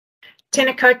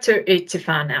Tēnā koutou e te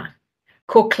whānau.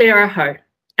 Ko Clara Ho.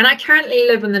 And I currently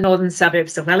live in the northern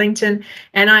suburbs of Wellington,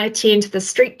 and I attend the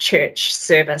street church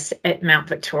service at Mount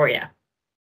Victoria.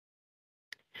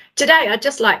 Today, I'd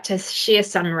just like to share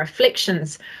some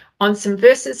reflections on some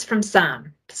verses from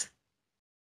Psalms.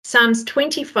 Psalms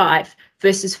 25,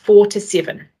 verses 4 to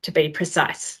 7, to be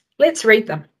precise. Let's read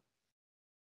them.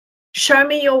 Show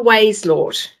me your ways,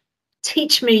 Lord.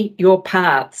 Teach me your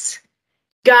paths.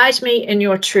 Guide me in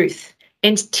your truth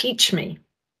and teach me.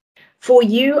 For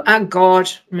you are God,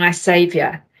 my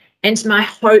Saviour, and my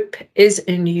hope is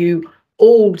in you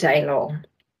all day long.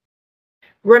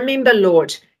 Remember,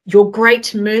 Lord, your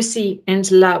great mercy and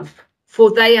love,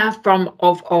 for they are from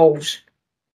of old.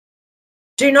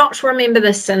 Do not remember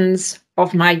the sins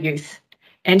of my youth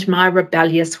and my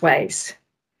rebellious ways.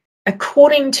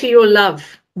 According to your love,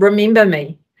 remember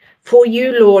me, for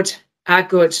you, Lord, are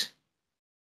good.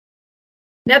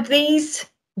 Now, these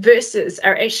verses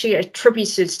are actually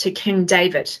attributed to King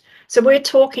David. So we're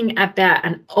talking about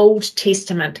an Old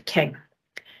Testament king.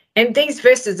 And these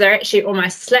verses are actually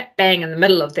almost slap bang in the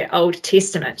middle of the Old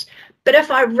Testament. But if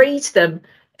I read them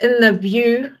in the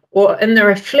view or in the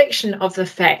reflection of the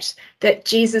fact that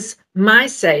Jesus, my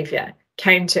Saviour,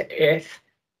 came to earth,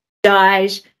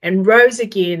 died and rose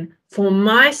again for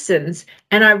my sins,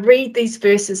 and I read these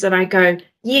verses and I go,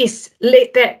 yes,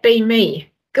 let that be me.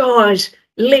 God,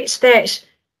 let that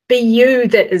be you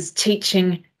that is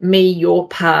teaching me your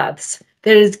paths,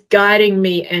 that is guiding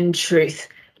me in truth.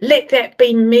 Let that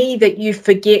be me that you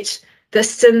forget the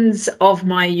sins of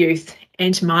my youth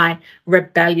and my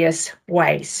rebellious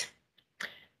ways.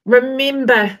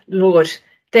 Remember, Lord,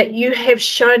 that you have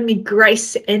shown me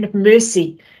grace and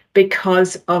mercy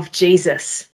because of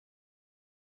Jesus.